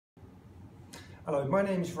Hello, my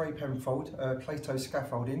name is Ray Penfold, Plato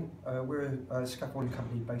Scaffolding. We're a scaffolding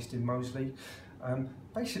company based in Moseley.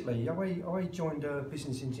 Basically, I joined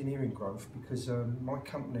business engineering growth because my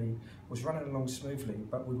company was running along smoothly,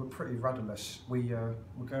 but we were pretty rudderless. We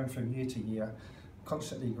were going from year to year,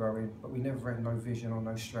 constantly growing, but we never had no vision or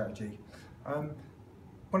no strategy.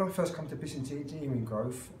 When I first come to business engineering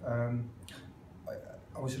growth,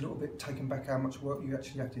 I was a little bit taken back how much work you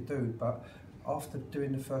actually have to do, but after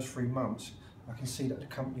doing the first 3 months, I can see that the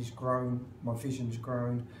company's grown, my vision's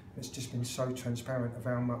grown. It's just been so transparent of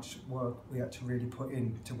how much work we had to really put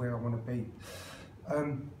in to where I want to be.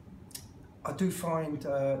 I do find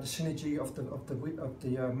the synergy of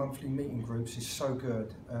the monthly meeting groups is so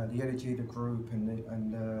good. The energy of the group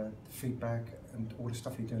and the feedback and all the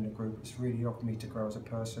stuff you do in the group, it's really helped me to grow as a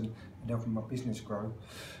person and helping my business grow.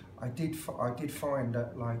 I did find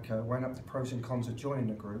that weighing up the pros and cons of joining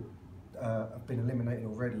the group have been eliminated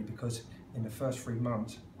already, because in the first 3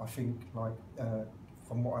 months, I think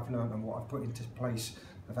from what I've learned and what I've put into place,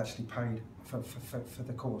 I've actually paid for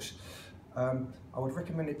the course. I would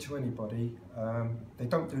recommend it to anybody. They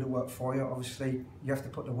don't do the work for you, obviously. You have to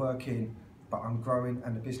put the work in, but I'm growing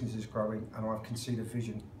and the business is growing and I can see the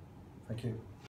vision. Thank you.